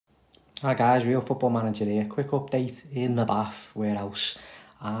Hi guys, Real Football Manager here. Quick update in the bath. Where else?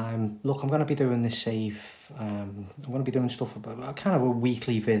 Look, I'm going to be doing this save. I'm going to be doing stuff about kind of a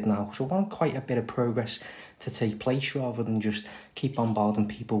weekly vid now, because I want quite a bit of progress to take place rather than just keep bombarding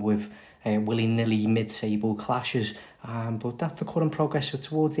people with willy-nilly mid-table clashes. But that's the current progress. So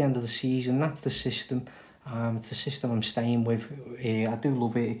towards the end of the season, that's the system. It's the system I'm staying with. I do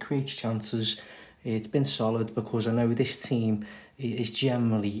love it. It creates chances. It's been solid because I know this team is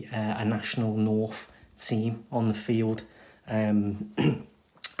generally a national north team on the field, and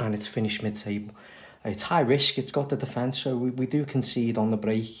it's finished mid-table. It's high risk, it's got the defence, so we do concede on the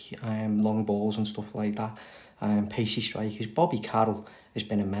break, long balls and stuff like that, pacey strikers. Bobby Carroll has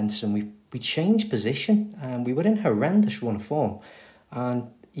been immense, and we changed position, and we were in horrendous run of form,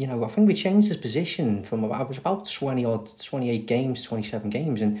 and you know, I think we changed his position from about 28 games, 27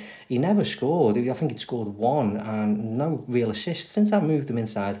 games, and he never scored. I think he'd scored one and no real assists. Since I moved him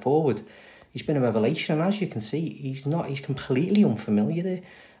inside forward, he's been a revelation, and as you can see, he's completely unfamiliar there.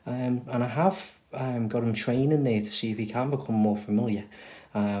 And I have got him training there to see if he can become more familiar.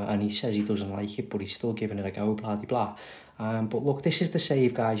 And he says he doesn't like it, but he's still giving it a go, blah, blah, blah. But look, this is the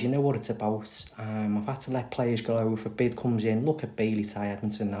save, guys. You know what it's about. I've had to let players go. If a bid comes in, look at Bailey Ty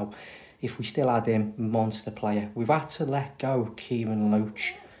Edmondson now. If we still had him, monster player. We've had to let go Kieran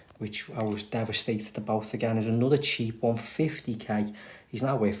Loach, which I was devastated about. Again, is another cheap one, 50k. He's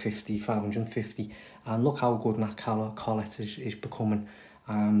now worth 550. And look how good Nat Collett is becoming.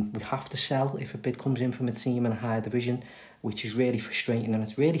 We have to sell if a bid comes in from a team in a higher division, which is really frustrating, and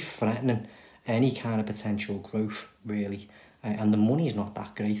it's really threatening any kind of potential growth, really. And the money's not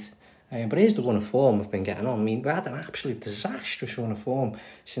that great. But here's the run of form I've been getting on. I mean, we had an absolute disastrous run of form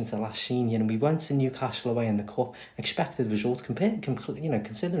since I last seen you, and we went to Newcastle away in the cup. Expected results,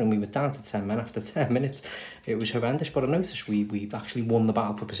 considering we were down to 10 men after 10 minutes. It was horrendous, but I noticed we actually won the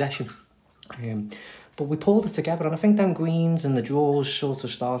battle for possession. But we pulled it together, and I think them greens and the draws sort of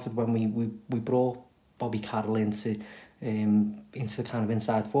started when we brought Bobby Carroll into the kind of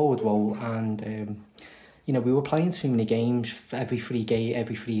inside forward role, and you know, we were playing too many games every 3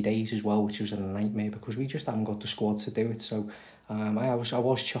 days as well, which was a nightmare because we just haven't got the squad to do it. So I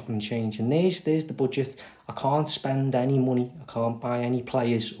was chopping and changing. There's the budget. I can't spend any money. I can't buy any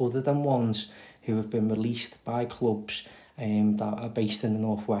players other than ones who have been released by clubs that are based in the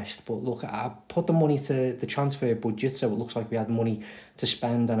Northwest. But look, I put the money to the transfer budget, so it looks like we had money to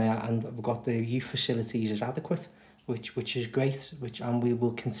spend, and we've got the youth facilities as adequate, which is great, and we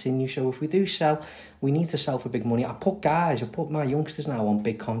will continue. So if we do sell, we need to sell for big money. I put my youngsters now on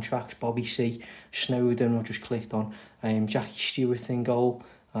big contracts. Bobby C, Snowden, I just clicked on, Jackie Stewart in goal.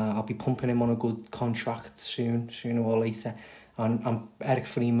 I'll be pumping him on a good contract sooner or later. And Eric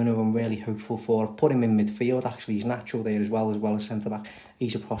Freeman, who I'm really hopeful for. I've put him in midfield, actually. He's natural there as well as centre-back.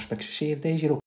 He's a prospect. So see if there's your